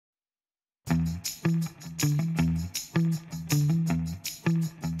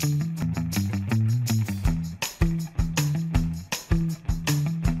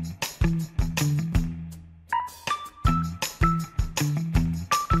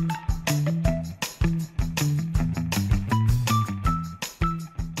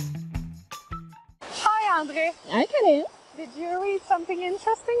Andrée. Hi, Karine. Did you read something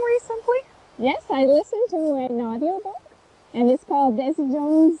interesting recently? Yes, I listened to an audiobook, and it's called Daisy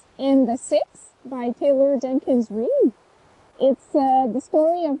Jones and the Six by Taylor Jenkins Reid. It's the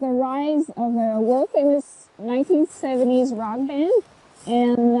story of the rise of a world-famous 1970s rock band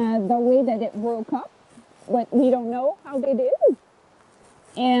and the way that it broke up, but we don't know how they did.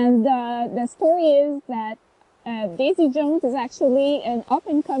 And the story is that Daisy Jones is actually an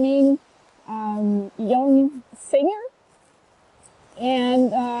up-and-coming young singer,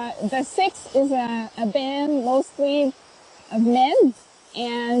 and the Six is a band mostly of men,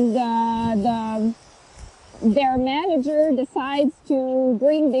 and their manager decides to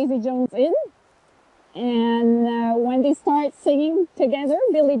bring Daisy Jones in, and when they start singing together,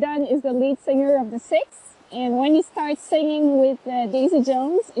 Billy Dunn is the lead singer of the Six, and when he starts singing with Daisy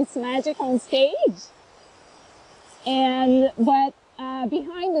Jones, it's magic on stage. But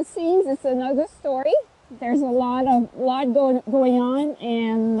behind the scenes, it's another story. There's a lot going on,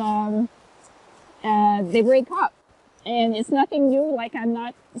 and they break up. And it's nothing new. Like, I'm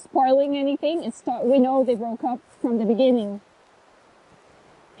not spoiling anything. We know they broke up from the beginning.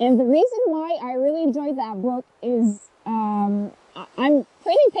 And the reason why I really enjoyed that book is I'm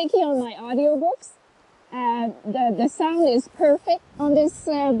pretty picky on my audiobooks. The sound is perfect on this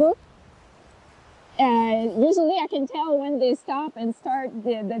book. Usually I can tell when they stop and start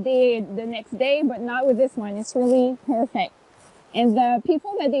the next day, but not with this one. It's really perfect. And the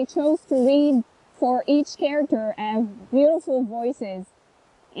people that they chose to read for each character have beautiful voices.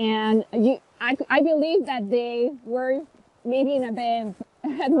 And I believe that they were maybe in a band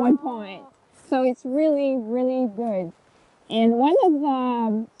at one point. So it's really, really good. And one of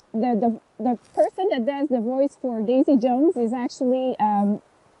the person that does the voice for Daisy Jones is actually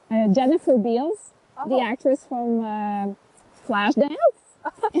Jennifer Beals. The actress from Flashdance.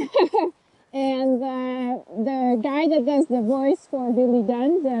 And the guy that does the voice for Billy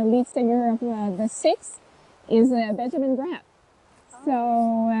Dunn, the lead singer of the Six, is Benjamin Bratt.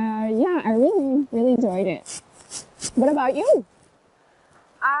 So, yeah, I really, really enjoyed it. What about you?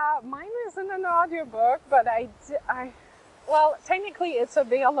 Mine isn't an audiobook, but well, technically it's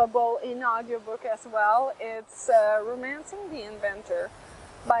available in audiobook as well. It's Romancing the Inventor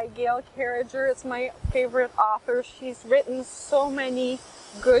by Gail Carriger. It's my favorite author. She's written so many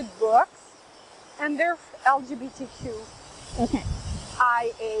good books, and they're LGBTQ. Okay.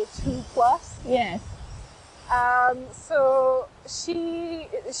 IA2+. Yes. So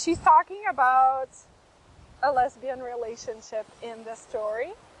she's talking about a lesbian relationship in the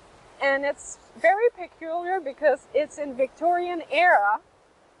story, and it's very peculiar because it's in Victorian era,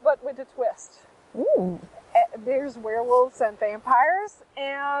 but with a twist. Ooh. There's werewolves and vampires,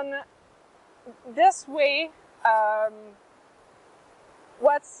 and this way,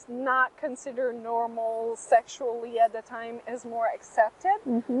 what's not considered normal sexually at the time is more accepted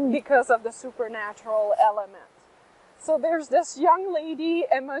because of the supernatural element. So there's this young lady,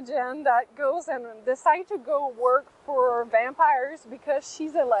 Imogen, that goes and decides to go work for vampires because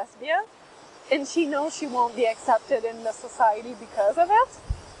she's a lesbian, and she knows she won't be accepted in the society because of it.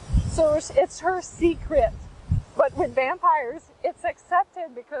 So it's her secret. But with vampires, it's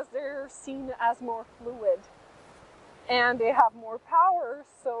accepted because they're seen as more fluid. And they have more power,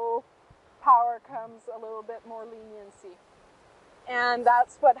 so power comes a little bit more leniency. And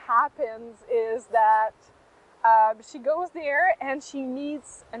that's what happens is that she goes there and she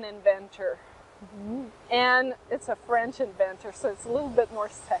meets an inventor. And it's a French inventor, so it's a little bit more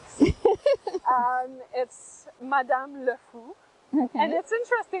sexy. It's Madame Le Fou. Okay. And it's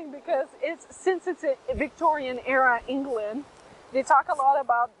interesting because since it's a Victorian era England, they talk a lot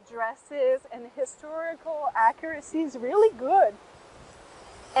about dresses, and historical accuracy is really good.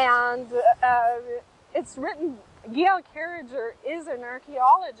 And it's written, Gail Carriger is an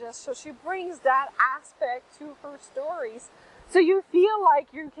archaeologist, so she brings that aspect to her stories. So you feel like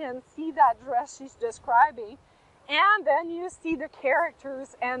you can see that dress she's describing, and then you see the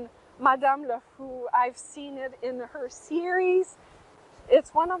characters. And Madame Le Fou, I've seen it in her series.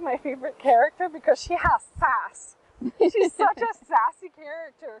 It's one of my favorite characters because she has sass. She's such a sassy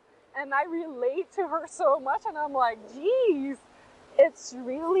character, and I relate to her so much, and I'm like, geez, it's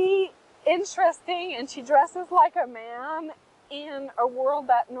really interesting, and she dresses like a man in a world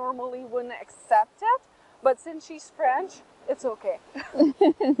that normally wouldn't accept it, but since she's French, it's okay.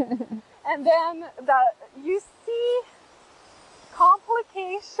 And then you see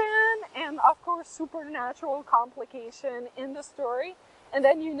complication and of course supernatural complication in the story, and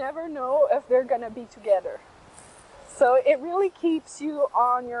then you never know if they're gonna be together. So it really keeps you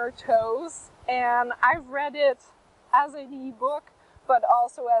on your toes, and I've read it as an ebook but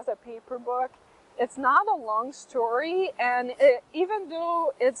also as a paper book. It's not a long story, and even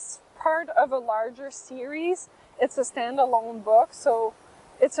though it's part of a larger series, it's a standalone book, so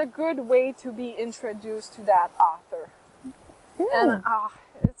it's a good way to be introduced to that author. And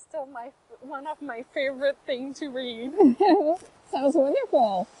it's still one of my favorite things to read. Sounds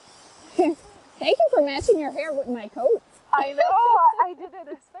wonderful. Thank you for matching your hair with my coat. I know, I did it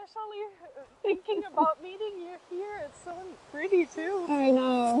especially thinking about meeting you here. It's so pretty too. I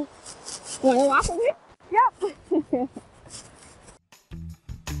know. Want to walk with me? Yeah.